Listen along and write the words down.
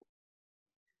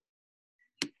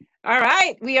All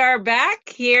right, we are back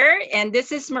here, and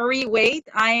this is Marie Waite.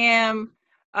 I am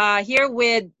here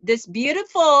with this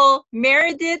beautiful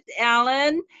Meredith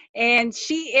Allen, and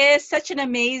she is such an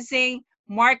amazing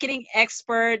marketing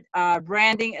expert,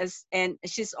 branding, and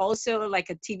she's also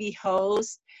like a TV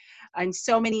host on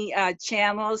so many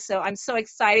channels. So I'm so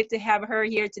excited to have her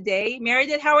here today.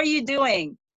 Meredith, how are you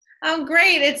doing? I'm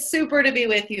great. It's super to be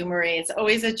with you, Marie. It's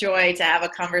always a joy to have a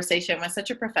conversation with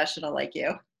such a professional like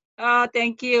you. Oh,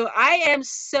 thank you. I am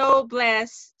so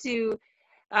blessed to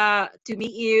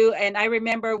meet you. And I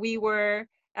remember we were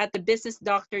at the Business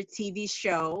Doctor TV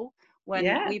show when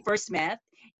Yeah. we first met,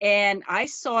 and I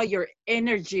saw your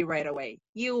energy right away.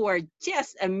 You were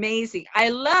just amazing. I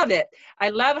love it. I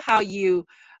love how you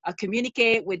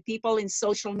communicate with people in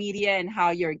social media and how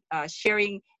you're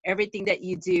sharing everything that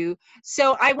you do.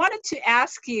 So I wanted to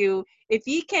ask you if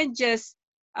you can just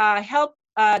help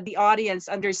the audience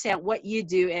understand what you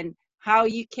do and how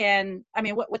you can, I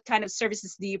mean, what kind of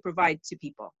services do you provide to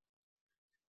people?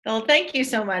 Well, thank you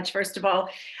so much, first of all.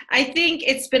 I think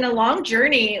it's been a long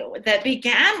journey that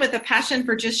began with a passion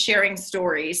for just sharing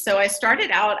stories. So I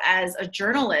started out as a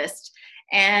journalist,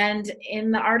 and in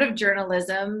the art of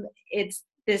journalism, it's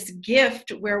this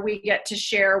gift where we get to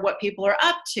share what people are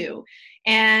up to.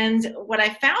 And what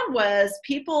I found was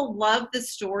people love the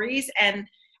stories. And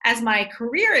as my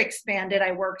career expanded,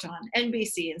 I worked on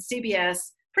NBC and CBS,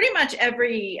 pretty much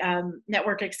every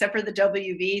network except for the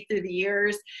WV through the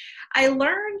years. I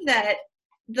learned that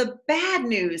the bad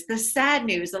news, the sad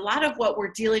news, a lot of what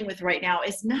we're dealing with right now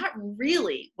is not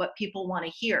really what people want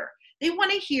to hear. They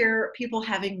want to hear people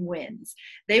having wins.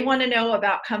 They want to know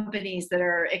about companies that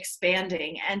are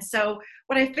expanding. And so,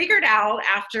 what I figured out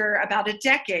after about a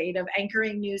decade of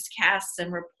anchoring newscasts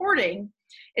and reporting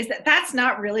is that that's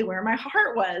not really where my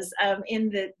heart was,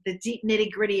 in the deep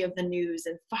nitty gritty of the news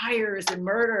and fires and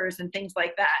murders and things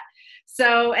like that.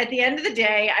 So, at the end of the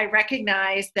day, I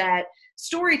recognized that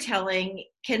storytelling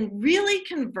can really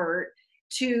convert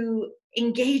to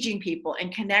engaging people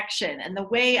and connection. And the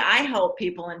way I help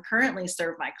people and currently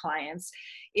serve my clients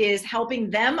is helping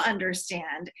them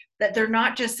understand that they're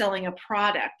not just selling a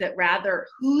product, that rather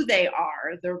who they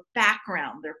are, their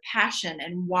background, their passion,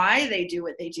 and why they do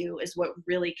what they do is what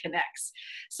really connects.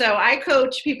 So I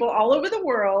coach people all over the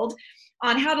world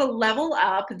on how to level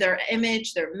up their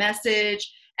image, their message,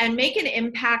 and make an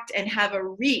impact and have a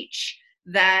reach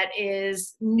that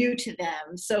is new to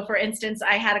them. So, for instance,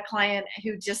 I had a client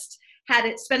who just had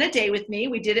it spent a day with me.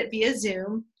 We did it via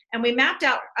Zoom, and we mapped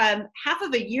out half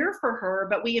of a year for her,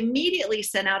 but we immediately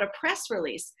sent out a press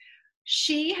release.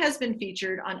 She has been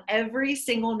featured on every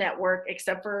single network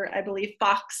except for, I believe,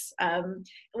 Fox.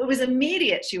 It was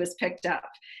immediate. She was picked up,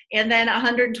 and then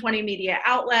 120 media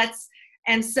outlets.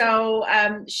 And so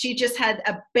she just had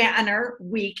a banner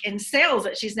week in sales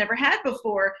that she's never had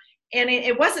before. And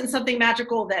it wasn't something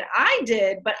magical that I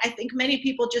did, but I think many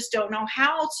people just don't know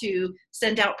how to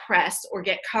send out press or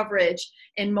get coverage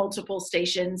in multiple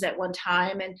stations at one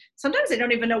time. And sometimes they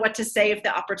don't even know what to say if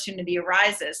the opportunity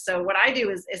arises. So what I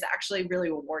do is actually really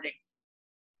rewarding.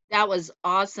 That was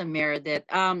awesome, Meredith.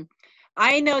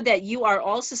 I know that you are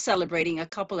also celebrating a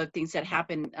couple of things that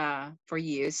happened for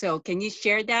you. So can you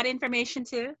share that information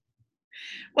too?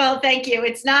 Well, thank you.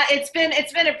 It's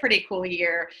been a pretty cool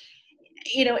year.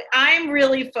 I'm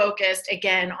really focused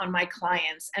again on my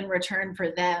clients and return for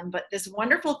them. But this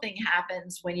wonderful thing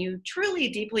happens when you truly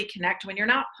deeply connect, when you're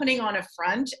not putting on a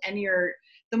front and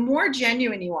the more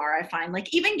genuine you are, I find,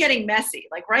 like even getting messy.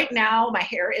 Like right now, my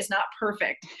hair is not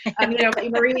perfect.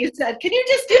 Marie, you said, "Can you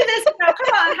just do this?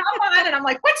 Come on, hop on." And I'm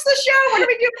like, "What's the show? What are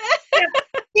we doing?" You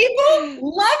know,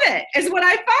 People love it, is what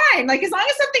I find. Like, as long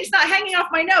as something's not hanging off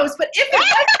my nose, but if it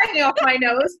was hanging off my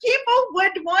nose, people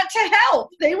would want to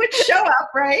help. They would show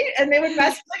up, right? And they would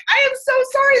mess like, "I am so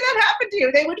sorry that happened to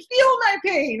you." They would feel my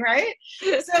pain, right?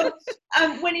 So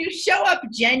when you show up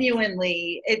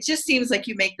genuinely, it just seems like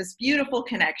you make this beautiful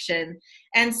connection.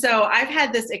 And so I've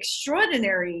had this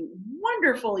extraordinary,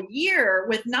 wonderful year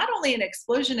with not only an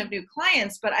explosion of new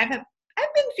clients, but I've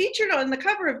been featured on the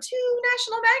cover of two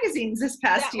national magazines this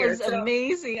past That year. was So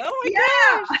amazing. Oh my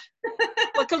yeah. gosh. Well,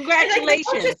 And I think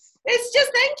congratulations. it's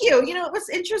just thank you. What's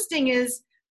interesting is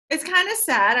it's kind of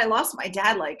sad. I lost my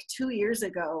dad like 2 years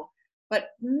ago, but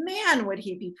man, would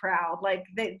he be proud. Like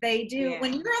they do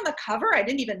when Yeah. you're on the cover, I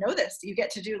didn't even know this. You get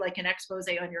to do like an expose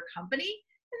on your company,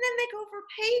 and then they go for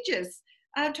pages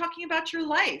talking about your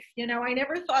life. I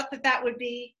never thought that would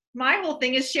be my whole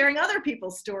thing is sharing other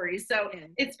people's stories. So Yeah.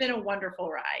 it's been a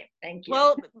wonderful ride. Thank you.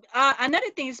 Well, another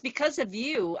thing is because of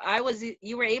you,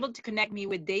 you were able to connect me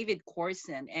with David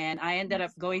Corson, and I ended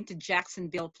up going to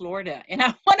Jacksonville, Florida. And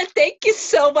I want to thank you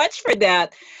so much for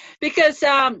that, because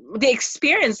the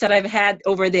experience that I've had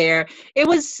over there, it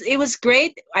was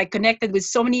great. I connected with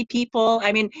so many people.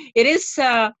 I mean, it is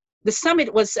the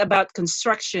summit was about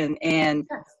construction and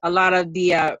Yes. a lot of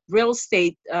the real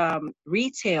estate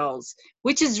retails,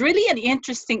 which is really an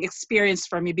interesting experience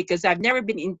for me because I've never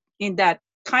been in that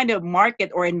kind of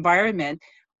market or environment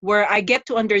where I get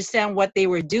to understand what they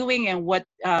were doing and what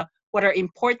are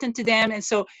important to them. And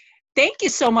so, thank you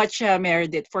so much,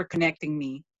 Meredith, for connecting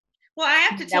me. Well, I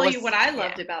have to That tell you what was, I yeah,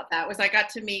 loved about that was I got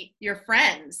to meet your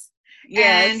friends.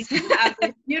 And yes, you have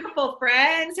these beautiful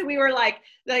friends. And we were like,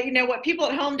 what people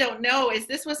at home don't know is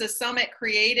this was a summit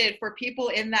created for people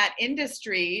in that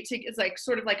industry it's like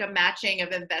sort of like a matching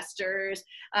of investors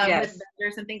with yes,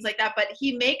 vendors and things like that. But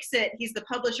he's the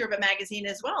publisher of a magazine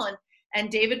as well.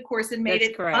 And David Corson made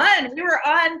that's it correct. fun. We were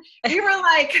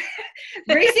like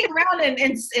racing around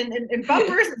in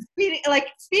bumpers and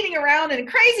speeding around in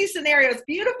crazy scenarios.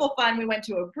 Beautiful fun. We went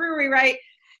to a brewery, right?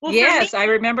 Well, for me, Yes, I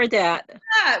remember that.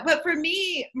 yeah, but for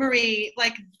me, Marie,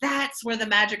 like that's where the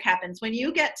magic happens when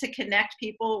you get to connect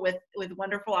people with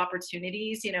wonderful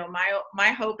opportunities. My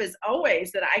hope is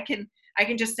always that I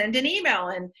can just send an email,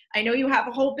 and I know you have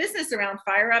a whole business around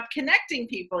Fire Up connecting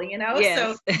people. So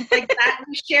Yes. like that,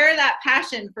 we share that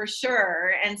passion for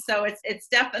sure, and so it's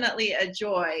definitely a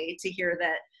joy to hear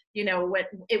that. What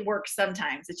it works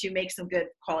sometimes that you make some good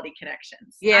quality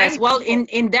connections. Yes, I'm well, grateful.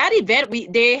 in that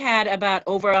event, they had about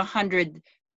over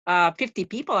 150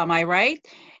 people. Am I right?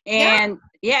 Yeah. And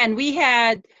yeah, and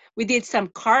we did some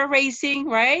car racing,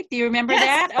 right? Do you remember Yes.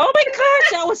 that? Oh my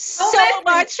gosh, that was So so many.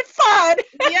 much fun.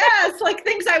 Yes, like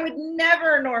things I would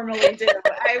never normally do.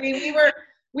 I mean,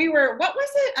 we were what was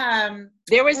it?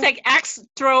 There was like axe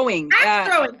throwing. Axe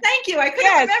throwing. Thank you. I couldn't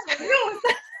Yes, remember.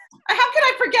 How could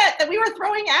I forget that we were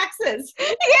throwing axes?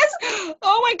 yes.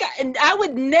 Oh my God, and I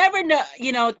would never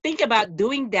know, think about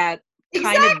doing that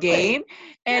kind of Exactly. game.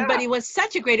 But Yeah. it was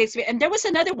such a great experience. And there was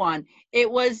another one. It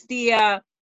was the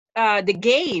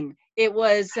game. It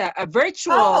was a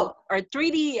virtual Oh, or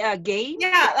 3D game.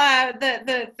 yeah.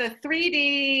 The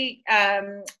 3D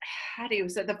how do you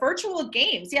say the virtual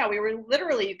games? Yeah, we were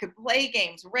literally you could play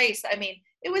games, race. I mean,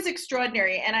 it was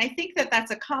extraordinary, and I think that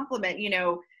that's a compliment.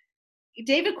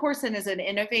 David Corson is an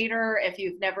innovator. If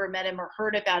you've never met him or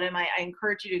heard about him, I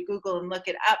encourage you to Google and look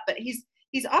it up. But he's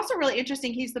also really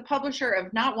interesting. He's the publisher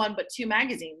of not one but two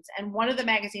magazines, and one of the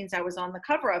magazines I was on the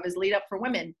cover of is Lead Up for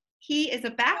Women. He is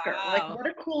a backer. Like, Wow. what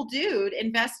a cool dude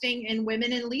investing in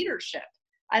women in leadership.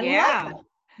 I love Yeah,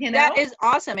 that. that is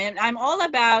awesome. And I'm all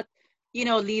about,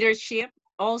 leadership.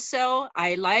 Also,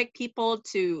 I like people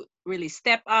to really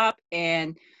step up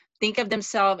and think of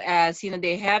themselves as,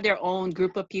 they have their own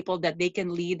group of people that they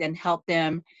can lead and help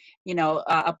them,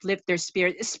 uplift their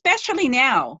spirit, especially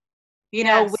now,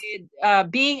 Yes.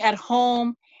 with being at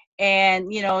home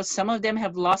and, some of them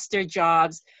have lost their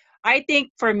jobs. I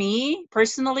think for me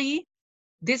personally,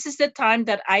 this is the time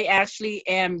that I actually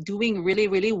am doing really,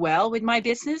 really well with my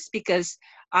business because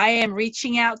I am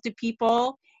reaching out to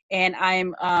people and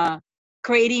I'm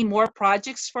creating more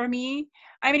projects for me.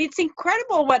 I mean, it's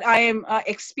incredible what I am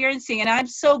experiencing, and I'm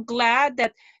so glad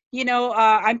that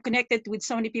I'm connected with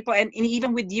so many people, and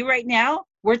even with you right now.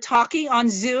 We're talking on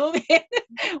Zoom,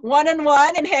 one on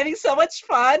one, and having so much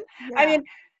fun. I Yeah.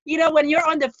 mean, when you're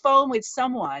on the phone with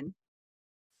someone,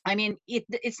 I mean,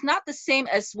 it's not the same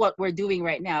as what we're doing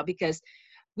right now because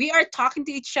we are talking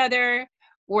to each other.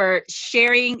 We're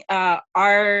sharing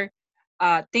our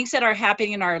things that are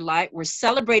happening in our life. We're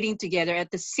celebrating together.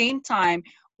 At the same time,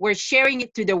 we're sharing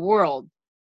it to the world,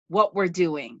 what we're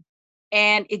doing.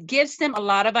 And it gives them a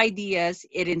lot of ideas.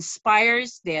 It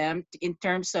inspires them in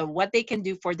terms of what they can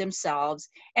do for themselves.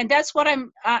 And that's what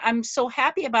I'm so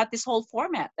happy about this whole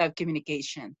format of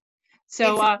communication.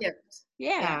 So, It's a gift.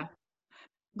 Yeah. yeah.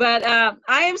 But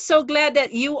I am so glad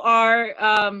that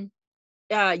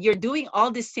you're doing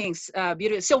all these things.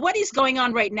 Beautiful. So what is going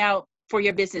on right now for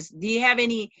your business? Do you have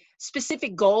any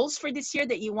specific goals for this year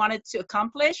that you wanted to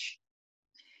accomplish?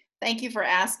 Thank you for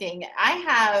asking. I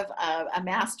have a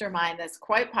mastermind that's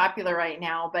quite popular right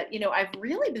now, but I've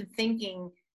really been thinking,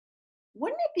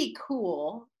 wouldn't it be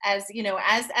cool as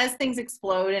things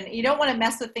explode and you don't want to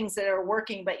mess with things that are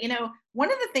working, but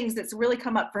one of the things that's really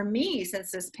come up for me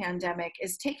since this pandemic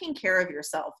is taking care of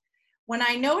yourself. When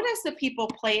I notice that people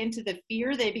play into the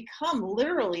fear, they become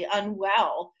literally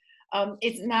unwell.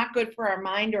 It's not good for our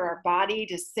mind or our body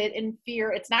to sit in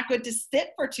fear. It's not good to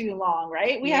sit for too long,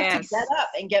 right? We have to get Yes. up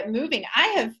and get moving.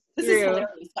 This is True.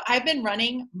 hilarious. So I've been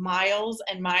running miles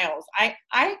and miles.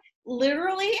 I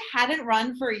literally hadn't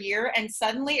run for a year, and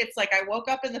suddenly it's like I woke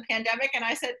up in the pandemic and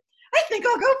I said, I think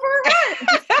I'll go for a run. And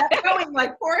just kept going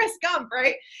like Forrest Gump,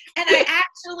 right? And I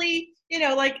actually,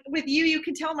 like with you, you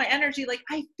can tell my energy, like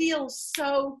I feel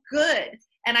so good.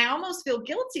 And I almost feel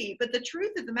guilty. But the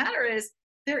truth of the matter is,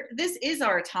 this is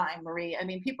our time, Marie. I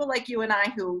mean, people like you and I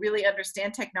who really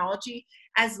understand technology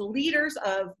as leaders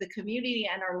of the community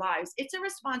and our lives, it's a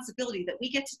responsibility that we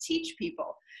get to teach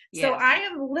people. So Yes. I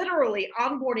am literally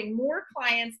onboarding more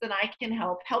clients than I can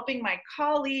help, helping my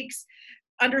colleagues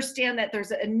understand that there's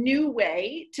a new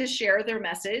way to share their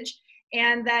message,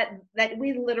 and that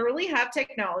we literally have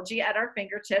technology at our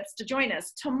fingertips to join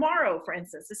us. Tomorrow, for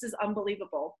instance, this is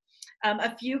unbelievable.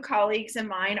 A few colleagues of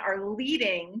mine are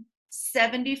leading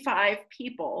 75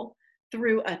 people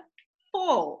through a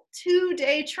full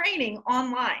 2-day training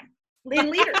online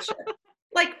in leadership.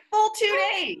 Like full 2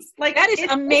 days. Like That is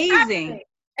it's amazing. happening.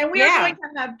 And we are Yeah. going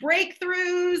to have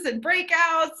breakthroughs and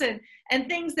breakouts and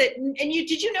things that, and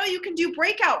did you know you can do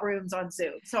breakout rooms on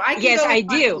Zoom? So I can Yes, go with I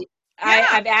my do. team. Yeah.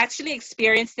 I've actually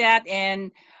experienced that,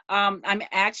 and I'm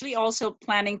actually also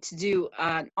planning to do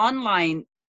an online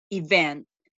event,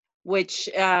 which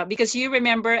because you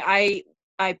remember I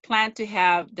plan to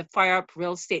have the Fire Up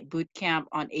Real Estate Boot Camp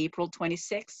on April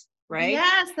 26th, right?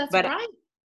 Yes, that's But right.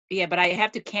 yeah, but I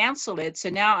have to cancel it. So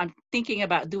now I'm thinking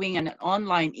about doing an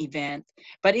online event,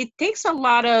 but it takes a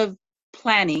lot of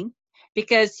planning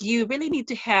because you really need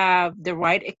to have the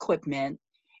right equipment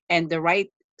and the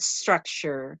right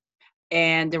structure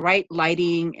and the right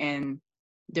lighting and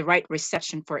the right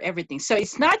reception for everything. So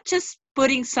it's not just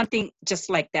putting something just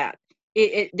like that.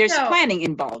 There's No. planning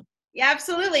involved. Yeah,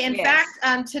 absolutely. In fact,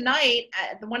 Yes. tonight,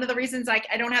 one of the reasons I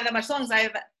don't have that much long is I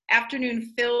have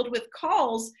afternoon filled with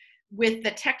calls with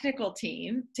the technical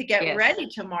team to get Yes. ready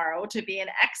tomorrow to be in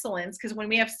excellence. Because when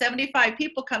we have 75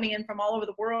 people coming in from all over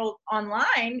the world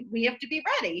online, we have to be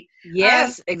ready. Um,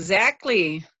 Yes,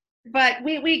 exactly. but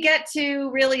we get to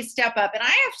really step up. And I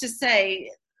have to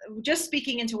say, just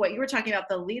speaking into what you were talking about,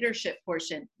 the leadership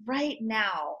portion, right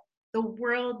now, the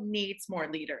world needs more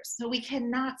leaders. So we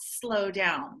cannot slow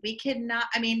down. We cannot,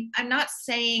 I mean, I'm not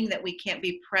saying that we can't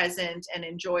be present and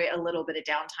enjoy a little bit of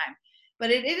downtime,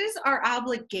 but it is our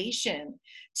obligation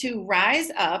to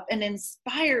rise up and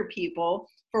inspire people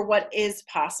for what is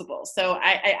possible. So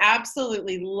I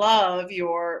absolutely love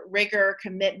your rigor,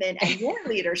 commitment, and your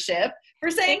leadership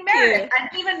for saying, Thank Meredith, you. I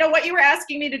didn't even know what you were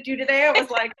asking me to do today. I was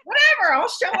like, whatever, I'll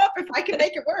show up if I can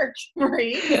make it work,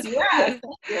 Marie, because you asked.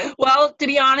 Thank you. Well, to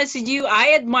be honest with you,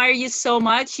 I admire you so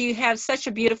much. You have such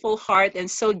a beautiful heart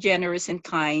and so generous and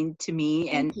kind to me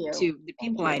Thank and you. to the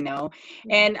Thank people I you. know.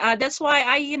 Yeah. And that's why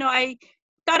I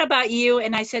thought about you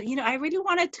and I said, I really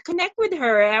wanted to connect with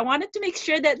her. I wanted to make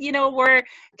sure that, we're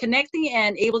connecting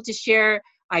and able to share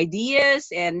ideas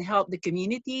and help the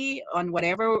community on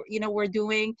whatever, we're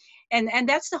doing. And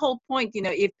that's the whole point,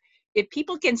 if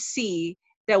people can see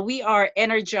that we are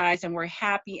energized and we're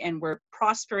happy and we're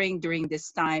prospering during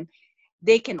this time,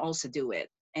 they can also do it,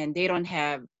 and they don't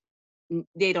have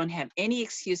any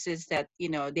excuses that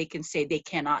they can say they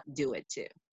cannot do it too,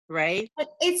 right?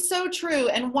 It's so true.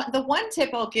 And the one tip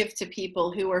I'll give to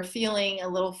people who are feeling a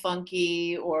little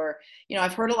funky, or,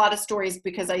 I've heard a lot of stories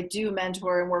because I do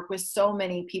mentor and work with so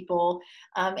many people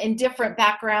in different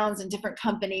backgrounds and different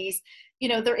companies.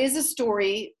 There is a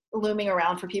story looming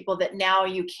around for people that now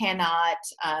you cannot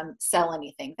sell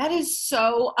anything. That is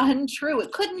so untrue.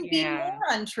 It couldn't be more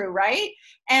Yeah. untrue, right?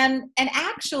 And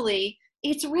actually,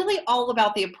 it's really all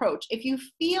about the approach. If you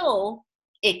feel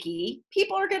icky,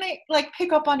 people are gonna like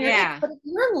pick up on your ick. Yeah. But if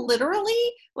you're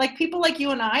literally like people like you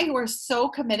and I who are so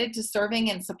committed to serving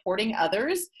and supporting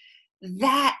others,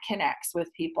 that connects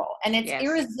with people, and it's Yes.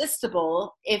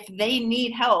 irresistible. If they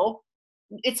need help,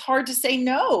 it's hard to say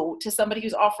no to somebody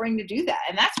who's offering to do that.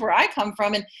 And that's where I come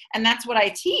from, and that's what I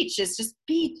teach, is just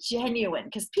be genuine,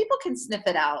 because people can sniff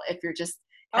it out if you're just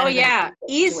Oh kind of in a yeah, good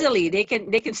easily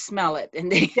situation. they can smell it,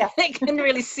 and they Yeah. they can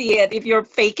really see it if you're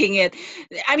faking it.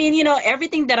 I mean,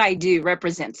 everything that I do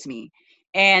represents me,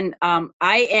 and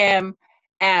I am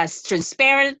as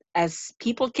transparent as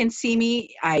people can see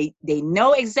me. They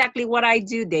know exactly what I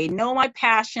do. They know my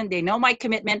passion. They know my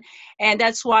commitment, and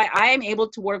that's why I am able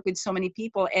to work with so many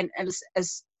people. And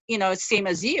as same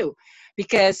as you,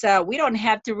 because we don't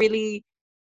have to really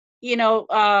you know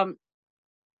um,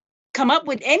 come up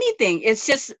with anything. It's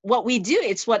just what we do.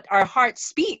 It's what our heart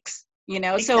speaks. So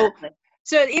Exactly.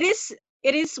 so it is.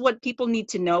 it is what people need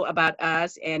to know about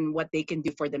us and what they can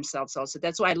do for themselves also.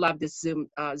 That's why I love this Zoom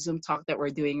talk that we're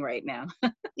doing right now.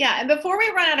 Yeah, and before we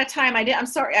run out of time, I'm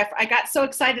sorry, I got so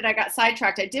excited, I got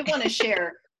sidetracked. I did want to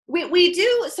share. We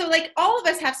do, so like all of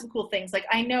us have some cool things. Like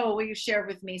I know you shared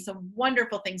with me some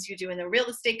wonderful things you do in the real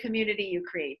estate community. You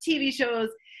create TV shows.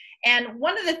 And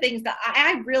one of the things that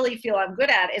I really feel I'm good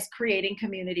at is creating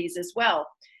communities as well.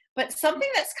 But something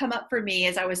that's come up for me,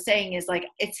 as I was saying, is like,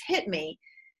 it's hit me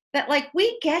that like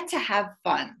we get to have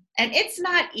fun, and it's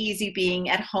not easy being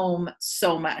at home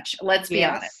so much, let's be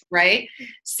honest, Yes. right?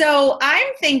 So I'm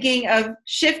thinking of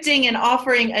shifting and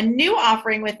offering a new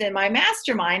offering within my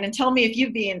mastermind, and tell me if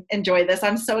you enjoy this.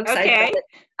 I'm so excited about Okay. it.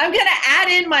 I'm going to add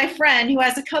in my friend who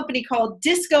has a company called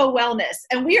Disco Wellness,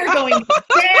 and we are going to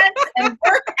dance and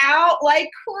work out like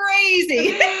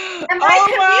crazy. And my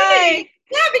Oh my. community,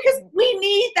 yeah, because we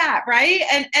need that, right?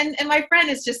 And my friend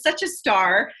is just such a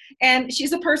star, and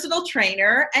she's a personal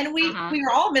trainer, and we Uh-huh.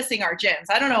 are all missing our gyms.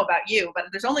 I don't know about you, but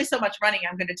there's only so much running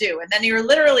I'm going to do, and then you're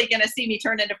literally going to see me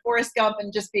turn into Forrest Gump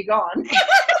and just be gone. I'm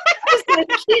just going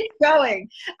to keep going.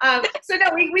 So no,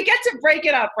 we get to break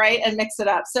it up, right, and mix it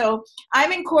up. So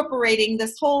I'm incorporating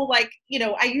this whole, like, you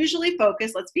know, I usually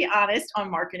focus, let's be honest,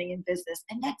 on marketing and business,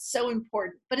 and that's so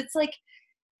important. But it's like,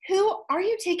 who are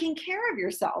you taking care of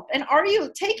yourself? And are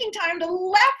you taking time to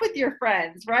laugh with your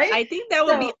friends, right? I think that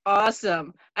would So be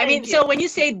awesome. I mean, thank you. so when you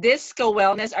say disco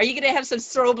wellness, are you going to have some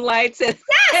strobe lights and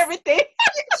Yes, everything?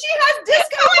 she has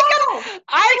disco Oh my balls. God.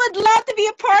 I would love to be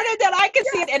a part of that. I can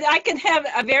see Yes. it, and I can have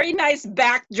a very nice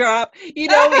backdrop, you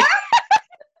know,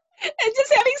 and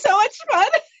just having so much fun.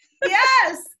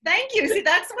 Yes, thank you. See,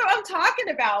 that's what I'm talking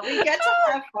about. We get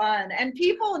to have fun, and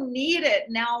people need it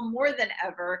now more than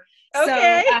ever. So,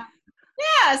 Okay.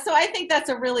 yeah, so I think that's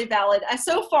a really valid.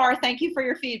 So far, thank you for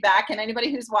your feedback, and anybody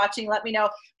who's watching, let me know.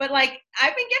 But like,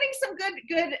 I've been getting some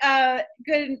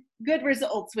good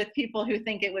results with people who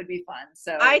think it would be fun.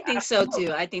 So, I think so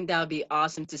too. I think that would be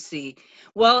awesome to see.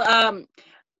 Well,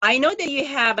 I know that you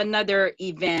have another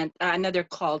event, another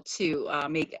call to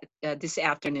make this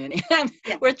afternoon. And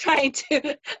yeah. we're trying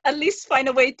to at least find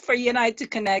a way for you and I to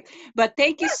connect. But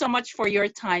thank you so much for your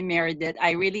time, Meredith.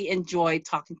 I really enjoyed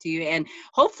talking to you. And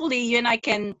hopefully you and I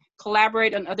can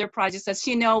collaborate on other projects. As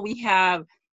you know, we have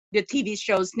the TV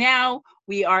shows now.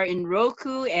 We are in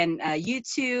Roku and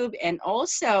YouTube and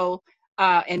also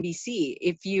NBC.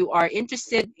 If you are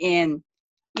interested in,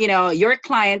 you know, your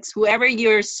clients, whoever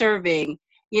you're serving,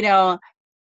 you know,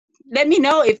 let me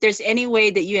know if there's any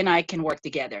way that you and I can work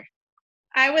together.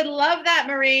 I would love that,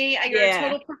 Marie. You're a Yeah.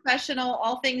 total professional,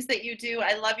 all things that you do.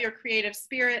 I love your creative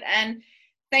spirit, and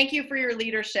thank you for your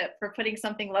leadership, for putting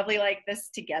something lovely like this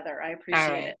together. I All appreciate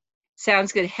right. it.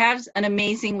 Sounds good. Have an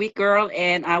amazing week, girl,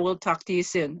 and I will talk to you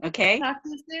soon. Okay. Talk to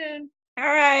you soon.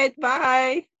 All right.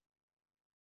 Bye.